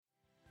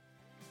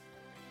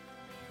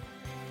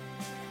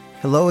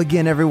Hello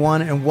again,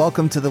 everyone, and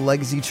welcome to the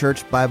Legacy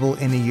Church Bible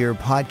in a Year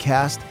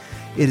podcast.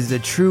 It is a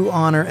true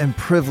honor and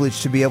privilege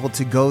to be able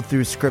to go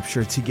through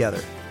Scripture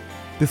together.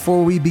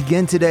 Before we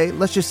begin today,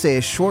 let's just say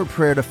a short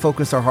prayer to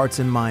focus our hearts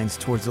and minds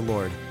towards the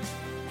Lord.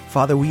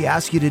 Father, we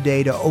ask you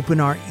today to open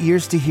our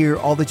ears to hear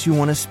all that you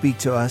want to speak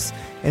to us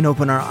and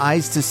open our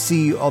eyes to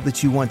see all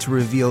that you want to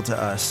reveal to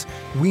us.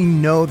 We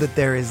know that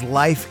there is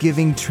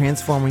life-giving,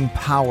 transforming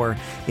power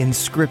in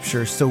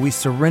Scripture, so we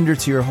surrender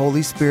to your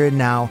Holy Spirit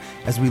now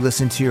as we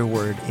listen to your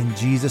word. In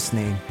Jesus'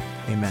 name,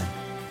 amen.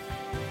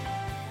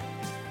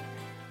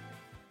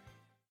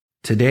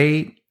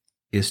 Today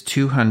is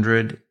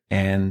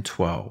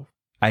 212,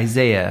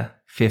 Isaiah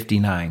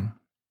 59.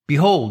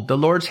 Behold, the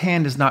Lord's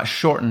hand is not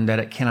shortened that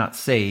it cannot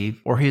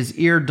save, or his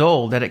ear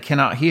dull that it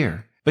cannot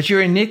hear. But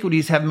your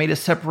iniquities have made a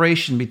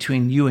separation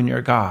between you and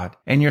your God,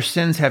 and your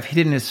sins have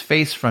hidden his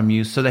face from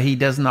you so that he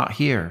does not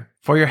hear.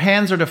 For your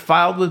hands are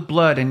defiled with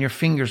blood and your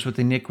fingers with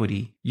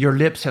iniquity. Your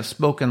lips have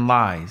spoken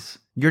lies.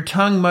 Your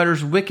tongue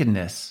mutters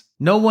wickedness.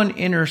 No one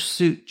enters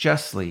suit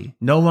justly.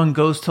 No one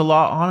goes to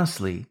law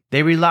honestly.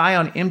 They rely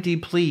on empty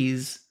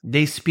pleas.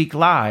 They speak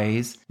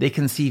lies. They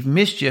conceive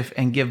mischief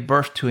and give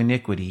birth to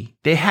iniquity.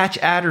 They hatch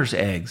adder's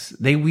eggs.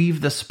 They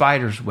weave the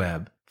spider's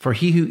web. For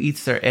he who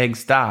eats their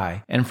eggs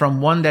die, and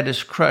from one that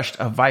is crushed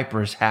a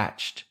viper is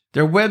hatched.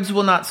 Their webs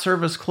will not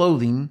serve as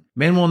clothing.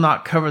 Men will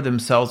not cover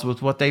themselves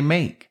with what they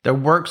make. Their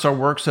works are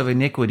works of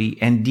iniquity,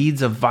 and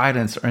deeds of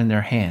violence are in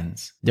their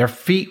hands. Their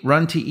feet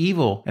run to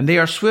evil, and they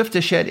are swift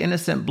to shed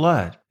innocent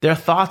blood. Their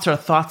thoughts are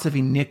thoughts of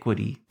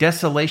iniquity.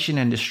 Desolation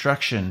and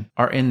destruction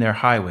are in their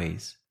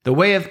highways. The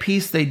way of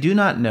peace they do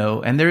not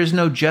know, and there is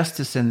no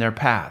justice in their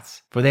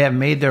paths, for they have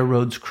made their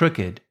roads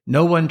crooked.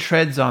 No one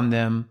treads on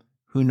them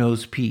who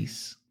knows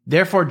peace.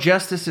 Therefore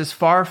justice is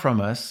far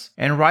from us,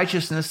 and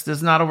righteousness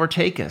does not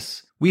overtake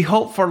us. We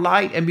hope for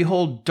light and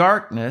behold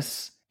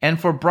darkness, and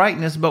for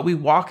brightness, but we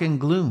walk in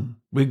gloom.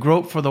 We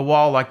grope for the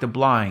wall like the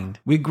blind.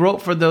 We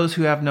grope for those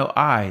who have no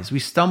eyes. We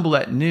stumble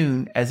at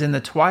noon as in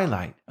the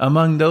twilight.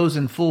 Among those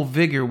in full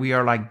vigor we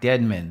are like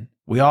dead men.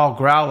 We all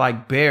growl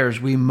like bears.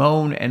 We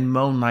moan and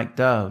moan like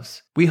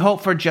doves. We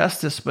hope for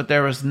justice, but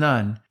there is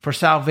none. For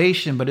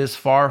salvation, but is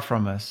far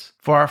from us.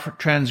 For our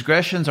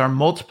transgressions are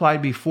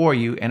multiplied before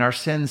you, and our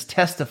sins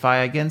testify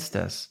against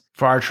us.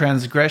 For our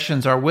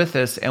transgressions are with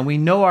us, and we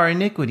know our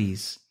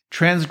iniquities.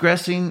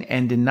 Transgressing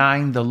and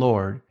denying the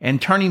Lord,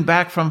 and turning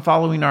back from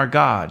following our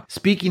God,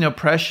 speaking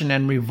oppression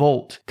and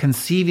revolt,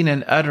 conceiving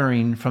and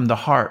uttering from the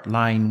heart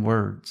lying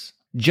words.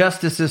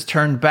 Justice is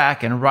turned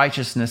back, and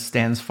righteousness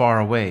stands far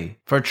away.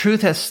 For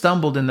truth has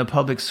stumbled in the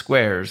public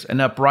squares,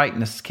 and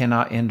uprightness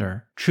cannot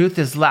enter. Truth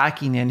is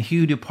lacking, and he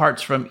who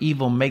departs from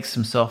evil makes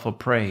himself a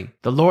prey.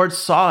 The Lord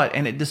saw it,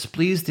 and it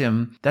displeased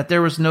him that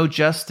there was no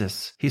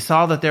justice. He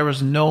saw that there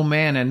was no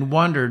man, and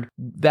wondered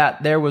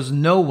that there was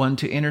no one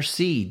to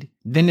intercede.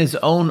 Then his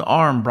own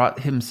arm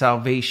brought him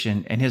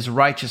salvation, and his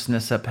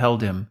righteousness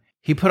upheld him.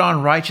 He put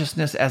on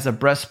righteousness as a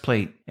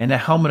breastplate, and a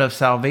helmet of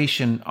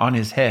salvation on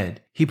his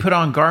head. He put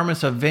on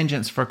garments of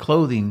vengeance for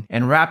clothing,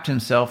 and wrapped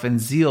himself in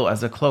zeal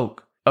as a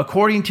cloak.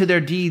 According to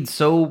their deeds,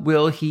 so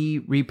will he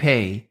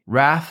repay.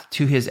 Wrath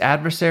to his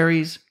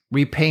adversaries,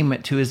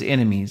 repayment to his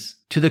enemies.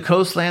 To the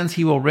coastlands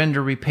he will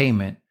render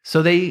repayment.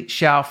 So they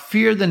shall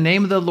fear the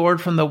name of the Lord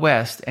from the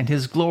west, and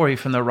his glory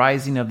from the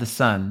rising of the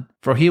sun.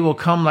 For he will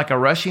come like a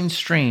rushing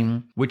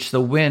stream, which the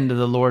wind of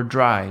the Lord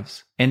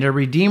drives. And a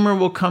Redeemer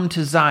will come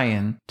to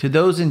Zion, to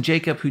those in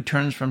Jacob who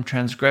turns from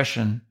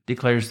transgression,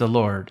 declares the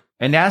Lord.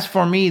 And as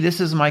for me, this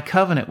is my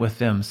covenant with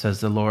them, says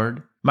the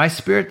Lord. My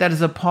spirit that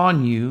is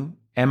upon you,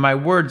 and my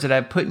words that I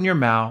have put in your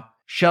mouth,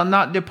 shall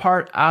not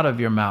depart out of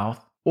your mouth,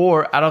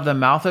 or out of the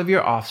mouth of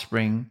your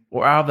offspring,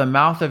 or out of the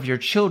mouth of your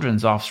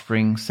children's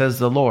offspring, says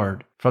the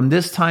Lord, from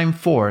this time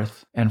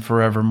forth and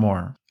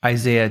forevermore.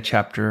 Isaiah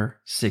chapter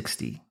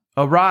 60.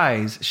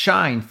 Arise,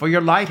 shine, for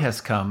your light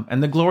has come,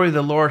 and the glory of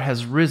the Lord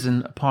has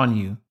risen upon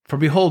you. For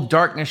behold,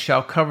 darkness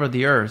shall cover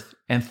the earth,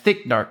 and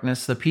thick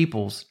darkness the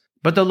peoples.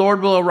 But the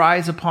Lord will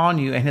arise upon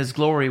you, and his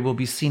glory will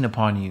be seen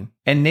upon you.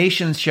 And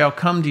nations shall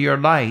come to your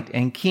light,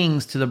 and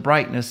kings to the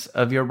brightness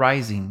of your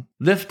rising.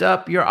 Lift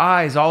up your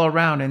eyes all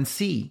around and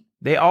see.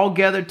 They all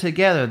gather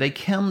together, they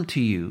come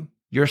to you.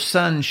 Your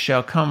sons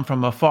shall come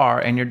from afar,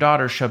 and your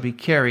daughters shall be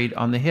carried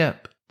on the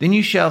hip. Then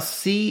you shall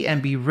see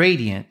and be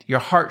radiant, your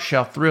heart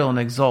shall thrill and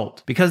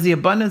exult, because the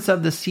abundance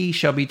of the sea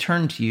shall be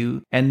turned to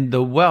you, and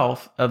the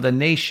wealth of the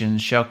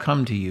nations shall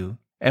come to you.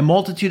 A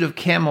multitude of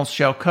camels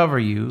shall cover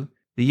you,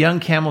 the young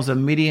camels of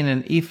Midian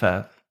and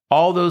Ephah.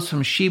 All those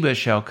from Sheba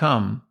shall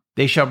come.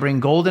 They shall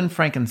bring gold and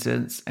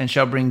frankincense, and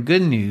shall bring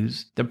good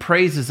news, the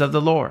praises of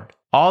the Lord.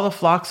 All the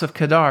flocks of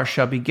Kedar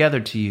shall be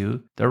gathered to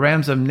you. The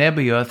rams of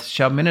Nebaioth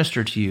shall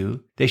minister to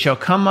you. They shall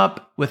come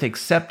up with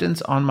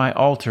acceptance on my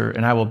altar,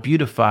 and I will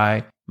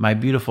beautify my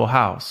beautiful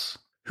house.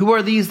 Who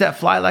are these that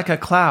fly like a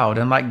cloud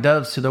and like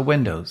doves to the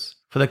windows?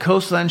 For the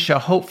coastland shall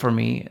hope for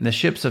me, and the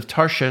ships of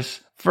Tarshish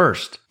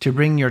first, to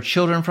bring your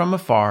children from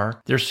afar,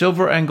 their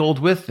silver and gold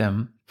with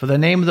them, for the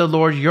name of the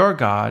Lord your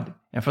God,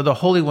 and for the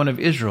Holy One of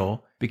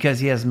Israel, because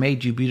he has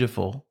made you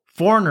beautiful.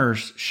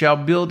 Foreigners shall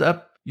build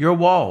up your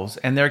walls,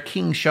 and their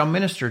kings shall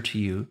minister to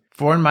you.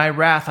 For in my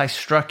wrath I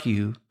struck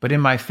you, but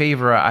in my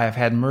favor I have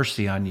had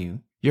mercy on you.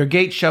 Your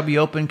gates shall be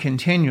open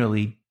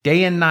continually.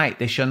 Day and night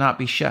they shall not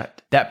be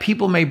shut, that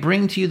people may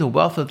bring to you the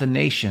wealth of the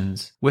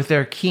nations, with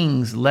their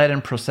kings led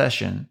in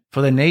procession.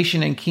 For the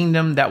nation and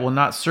kingdom that will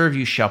not serve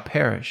you shall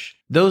perish.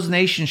 Those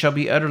nations shall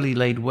be utterly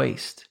laid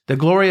waste. The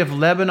glory of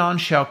Lebanon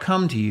shall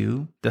come to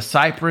you, the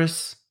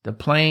cypress, the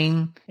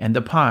plane, and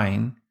the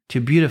pine, to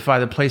beautify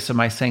the place of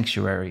my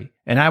sanctuary,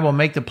 and I will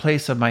make the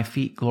place of my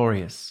feet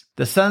glorious.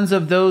 The sons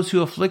of those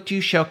who afflict you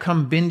shall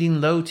come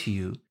bending low to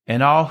you,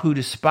 and all who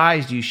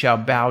despise you shall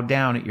bow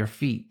down at your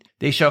feet.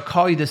 They shall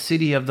call you the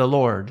city of the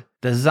Lord,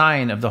 the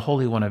Zion of the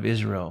Holy One of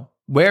Israel.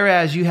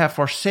 Whereas you have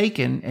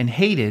forsaken and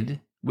hated,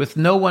 with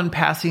no one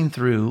passing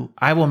through,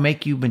 I will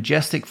make you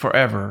majestic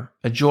forever,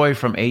 a joy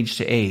from age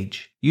to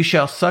age. You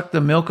shall suck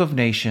the milk of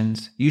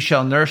nations, you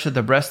shall nurse at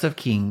the breast of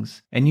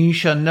kings, and you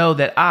shall know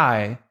that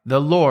I, the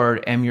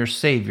Lord, am your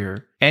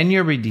Savior and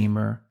your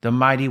Redeemer, the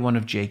Mighty One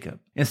of Jacob.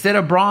 Instead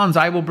of bronze,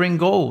 I will bring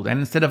gold, and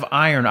instead of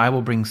iron, I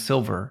will bring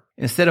silver.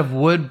 Instead of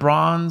wood,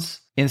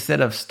 bronze,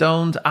 instead of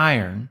stones,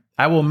 iron.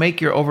 I will make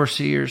your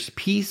overseers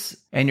peace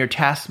and your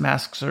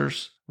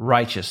taskmasters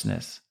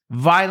righteousness.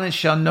 Violence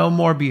shall no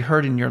more be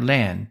heard in your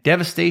land,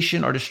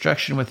 devastation or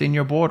destruction within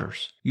your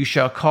borders. You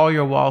shall call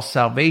your walls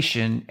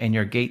salvation and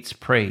your gates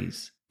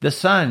praise. The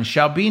sun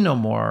shall be no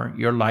more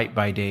your light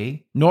by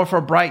day, nor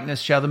for brightness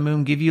shall the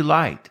moon give you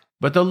light.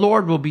 But the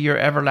Lord will be your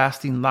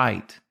everlasting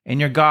light, and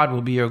your God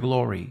will be your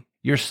glory.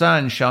 Your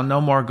sun shall no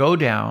more go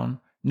down,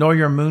 nor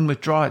your moon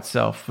withdraw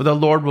itself, for the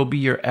Lord will be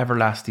your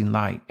everlasting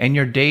light, and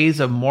your days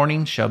of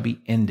mourning shall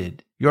be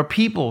ended. Your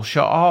people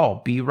shall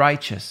all be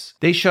righteous.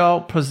 They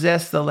shall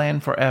possess the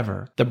land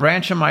forever. The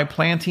branch of my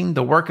planting,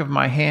 the work of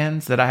my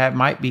hands, that I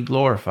might be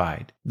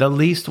glorified. The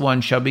least one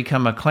shall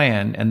become a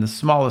clan, and the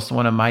smallest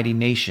one a mighty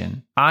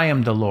nation. I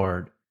am the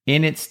Lord.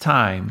 In its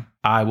time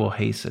I will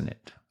hasten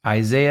it.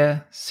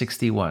 Isaiah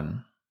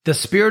 61. The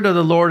Spirit of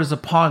the Lord is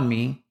upon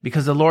me,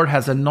 because the Lord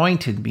has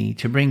anointed me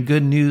to bring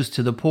good news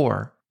to the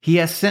poor. He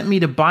has sent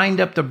me to bind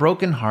up the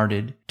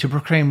brokenhearted, to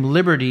proclaim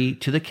liberty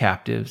to the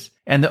captives,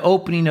 and the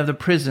opening of the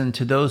prison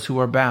to those who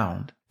are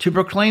bound, to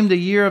proclaim the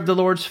year of the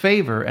Lord's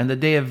favor and the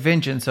day of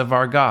vengeance of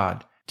our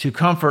God, to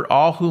comfort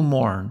all who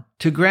mourn,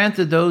 to grant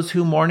to those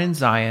who mourn in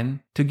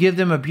Zion, to give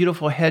them a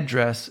beautiful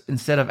headdress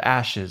instead of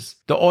ashes,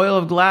 the oil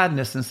of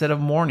gladness instead of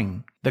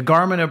mourning, the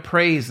garment of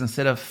praise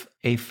instead of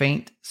a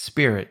faint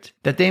spirit,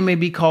 that they may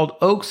be called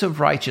oaks of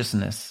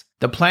righteousness,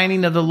 the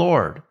planting of the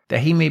Lord, that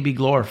he may be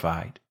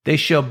glorified. They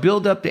shall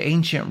build up the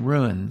ancient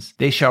ruins.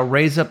 They shall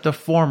raise up the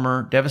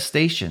former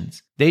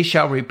devastations. They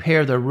shall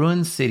repair the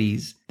ruined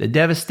cities, the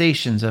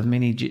devastations of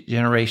many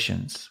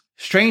generations.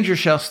 Strangers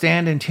shall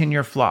stand and tend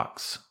your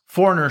flocks.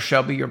 Foreigners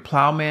shall be your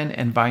plowmen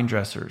and vine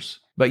dressers.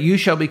 But you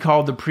shall be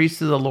called the priests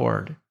of the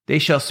Lord. They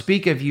shall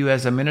speak of you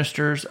as the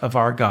ministers of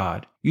our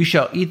God. You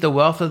shall eat the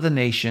wealth of the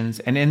nations,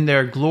 and in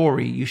their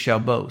glory you shall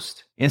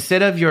boast.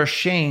 Instead of your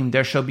shame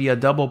there shall be a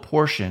double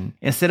portion.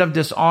 Instead of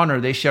dishonor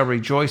they shall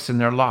rejoice in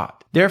their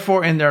lot.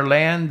 Therefore in their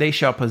land they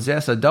shall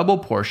possess a double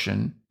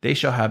portion. They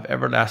shall have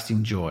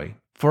everlasting joy.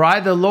 For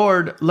I, the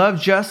Lord, love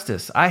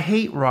justice. I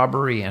hate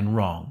robbery and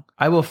wrong.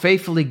 I will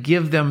faithfully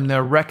give them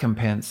their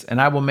recompense,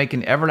 and I will make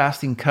an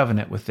everlasting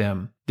covenant with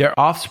them. Their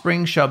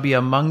offspring shall be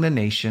among the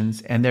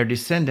nations, and their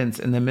descendants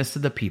in the midst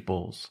of the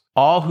peoples.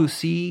 All who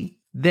see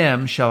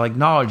them shall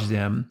acknowledge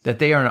them, that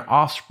they are an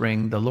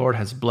offspring the Lord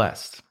has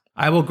blessed.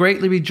 I will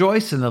greatly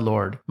rejoice in the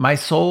Lord. My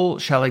soul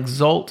shall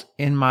exult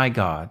in my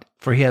God.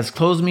 For he has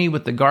clothed me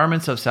with the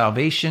garments of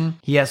salvation.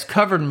 He has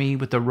covered me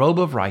with the robe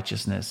of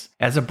righteousness.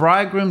 As a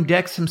bridegroom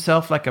decks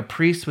himself like a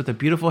priest with a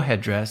beautiful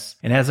headdress,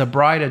 and as a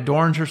bride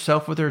adorns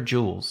herself with her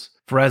jewels.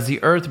 For as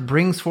the earth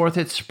brings forth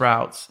its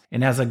sprouts,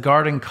 and as a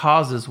garden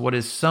causes what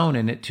is sown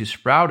in it to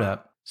sprout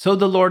up, so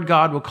the Lord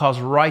God will cause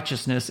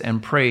righteousness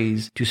and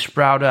praise to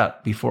sprout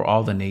up before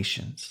all the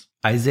nations.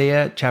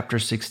 Isaiah chapter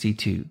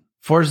 62.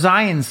 For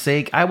Zion's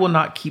sake I will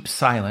not keep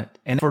silent,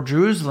 and for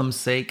Jerusalem's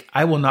sake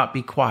I will not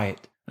be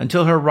quiet,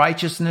 until her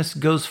righteousness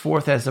goes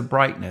forth as a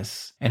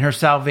brightness, and her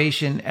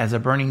salvation as a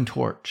burning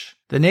torch.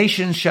 The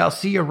nations shall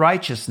see your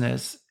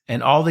righteousness,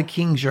 and all the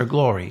kings your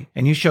glory,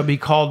 and you shall be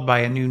called by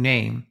a new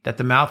name, that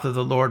the mouth of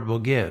the Lord will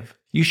give.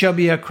 You shall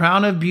be a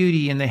crown of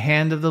beauty in the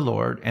hand of the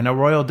Lord, and a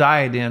royal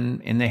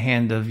diadem in the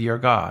hand of your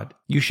God.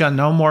 You shall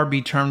no more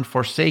be termed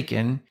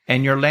forsaken,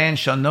 and your land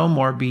shall no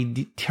more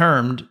be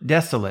termed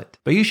desolate.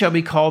 But you shall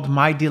be called,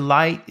 my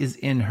delight is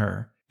in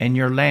her, and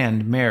your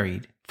land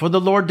married. For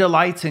the Lord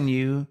delights in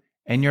you,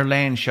 and your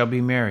land shall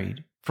be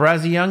married. For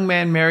as a young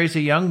man marries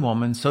a young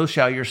woman, so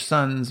shall your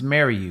sons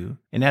marry you.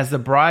 And as the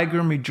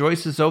bridegroom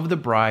rejoices over the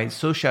bride,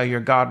 so shall your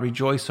God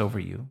rejoice over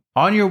you.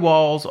 On your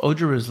walls, O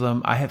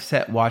Jerusalem, I have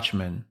set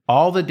watchmen.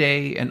 All the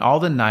day and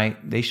all the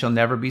night they shall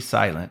never be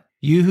silent.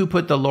 You who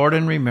put the Lord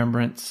in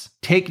remembrance,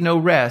 take no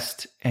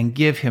rest and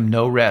give him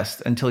no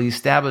rest until he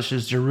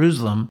establishes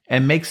Jerusalem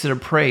and makes it a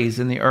praise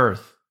in the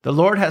earth. The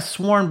Lord has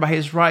sworn by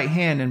his right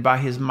hand and by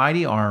his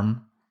mighty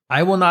arm,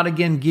 I will not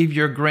again give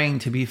your grain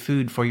to be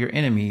food for your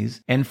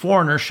enemies, and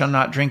foreigners shall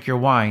not drink your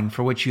wine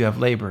for which you have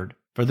labored.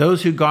 For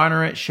those who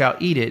garner it shall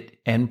eat it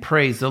and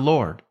praise the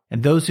Lord,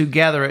 and those who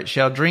gather it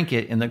shall drink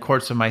it in the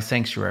courts of my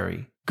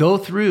sanctuary. Go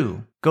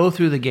through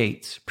the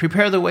gates,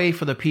 prepare the way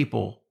for the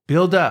people,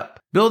 build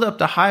up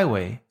the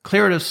highway,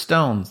 clear it of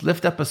stones,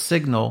 lift up a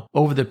signal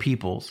over the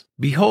peoples.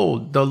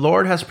 Behold, the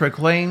Lord has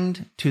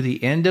proclaimed to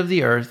the end of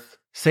the earth,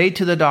 say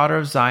to the daughter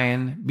of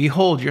Zion,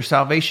 behold, your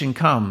salvation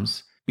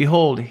comes.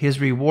 Behold,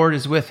 his reward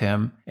is with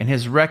him, and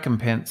his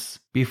recompense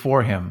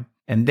before him.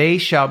 And they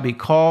shall be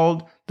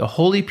called the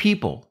holy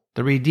people,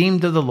 the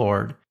redeemed of the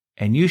Lord,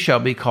 and you shall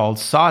be called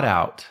sought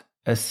out,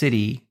 a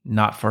city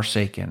not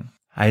forsaken.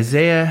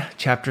 Isaiah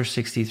chapter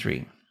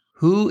 63.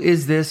 Who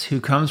is this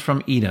who comes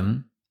from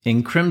Edom,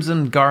 in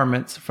crimson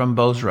garments from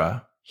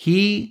Bozrah?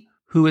 He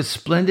who is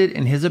splendid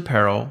in his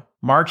apparel,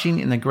 marching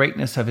in the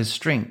greatness of his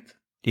strength.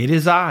 It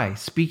is I,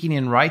 speaking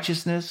in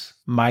righteousness,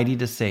 mighty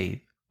to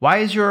save. Why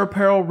is your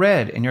apparel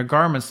red and your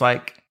garments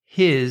like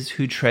his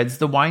who treads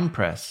the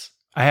winepress?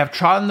 I have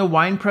trodden the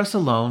winepress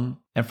alone,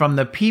 and from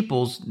the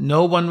peoples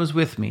no one was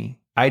with me.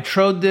 I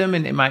trode them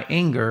in my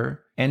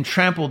anger and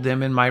trampled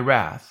them in my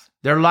wrath.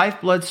 Their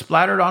lifeblood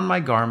splattered on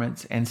my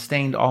garments and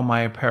stained all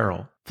my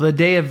apparel. For the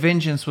day of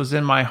vengeance was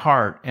in my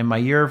heart, and my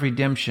year of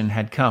redemption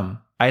had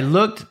come. I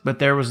looked, but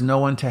there was no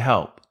one to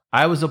help.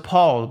 I was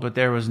appalled, but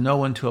there was no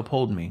one to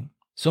uphold me.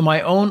 So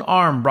my own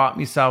arm brought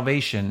me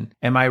salvation,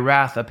 and my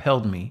wrath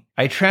upheld me.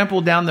 I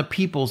trampled down the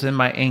peoples in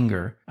my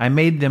anger. I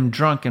made them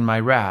drunk in my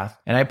wrath,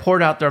 and I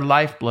poured out their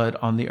lifeblood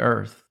on the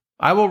earth.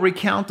 I will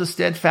recount the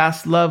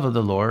steadfast love of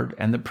the Lord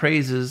and the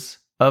praises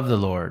of the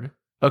Lord,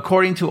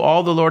 according to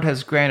all the Lord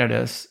has granted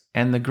us,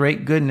 and the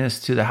great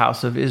goodness to the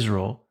house of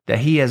Israel, that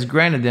he has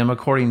granted them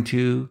according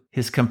to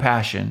his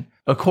compassion,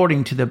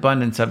 according to the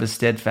abundance of his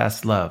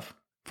steadfast love.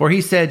 For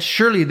he said,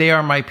 surely they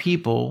are my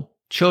people,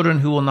 children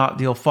who will not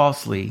deal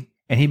falsely.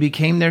 And he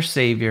became their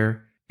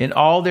Savior. In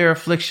all their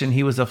affliction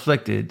he was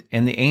afflicted,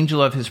 and the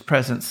angel of his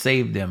presence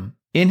saved them.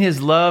 In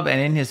his love and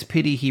in his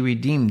pity he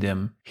redeemed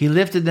them. He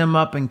lifted them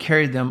up and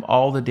carried them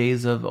all the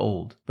days of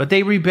old. But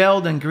they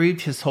rebelled and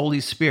grieved his Holy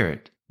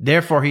Spirit.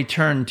 Therefore he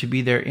turned to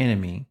be their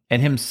enemy,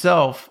 and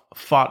himself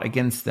fought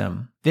against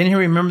them. Then he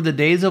remembered the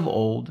days of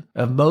old,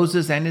 of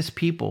Moses and his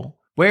people.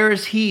 Where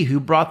is he who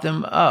brought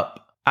them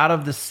up out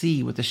of the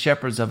sea with the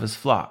shepherds of his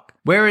flock?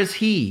 Where is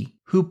he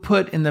who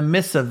put in the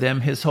midst of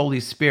them his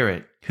Holy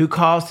Spirit, who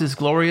caused his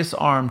glorious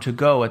arm to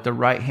go at the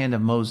right hand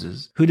of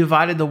Moses, who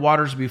divided the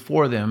waters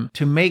before them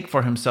to make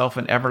for himself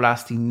an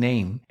everlasting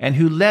name, and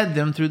who led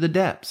them through the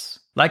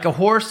depths? Like a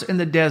horse in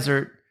the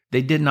desert,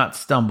 they did not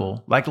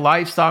stumble. Like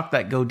livestock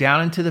that go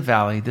down into the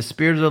valley, the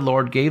Spirit of the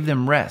Lord gave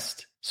them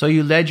rest. So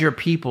you led your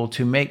people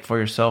to make for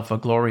yourself a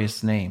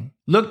glorious name.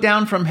 Look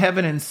down from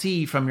heaven and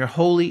see from your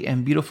holy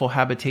and beautiful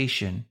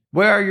habitation.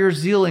 Where are your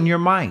zeal and your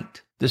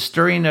might? The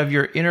stirring of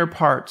your inner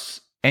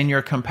parts and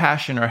your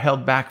compassion are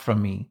held back from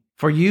me.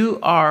 For you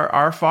are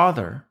our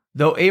Father,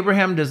 though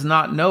Abraham does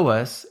not know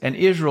us and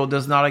Israel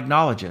does not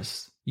acknowledge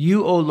us.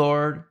 You, O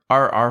Lord,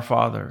 are our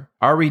Father.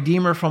 Our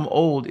Redeemer from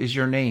old is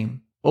your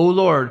name. O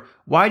Lord,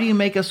 why do you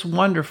make us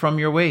wander from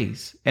your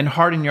ways and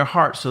harden your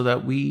heart so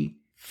that we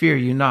fear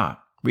you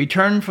not?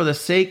 Return for the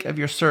sake of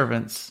your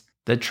servants,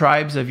 the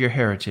tribes of your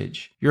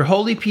heritage. Your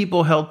holy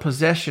people held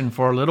possession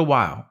for a little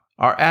while.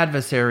 Our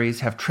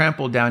adversaries have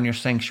trampled down your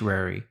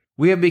sanctuary.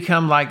 We have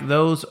become like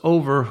those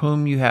over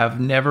whom you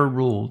have never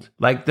ruled,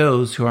 like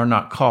those who are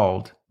not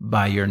called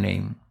by your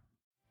name.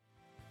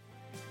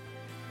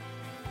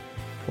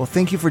 Well,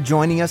 thank you for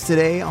joining us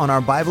today on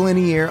our Bible in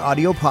a Year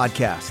audio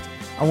podcast.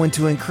 I want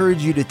to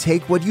encourage you to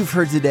take what you've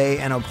heard today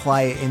and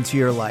apply it into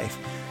your life,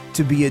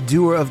 to be a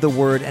doer of the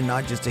word and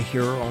not just a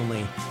hearer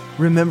only.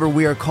 Remember,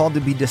 we are called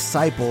to be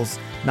disciples,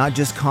 not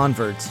just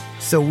converts.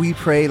 So we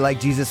pray like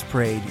Jesus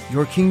prayed,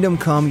 your kingdom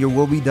come, your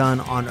will be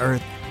done on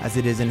earth as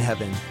it is in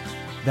heaven.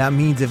 That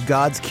means if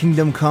God's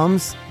kingdom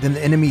comes, then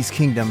the enemy's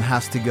kingdom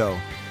has to go.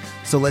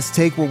 So let's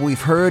take what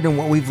we've heard and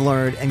what we've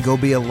learned and go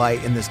be a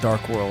light in this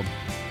dark world.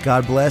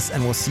 God bless,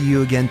 and we'll see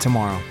you again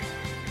tomorrow.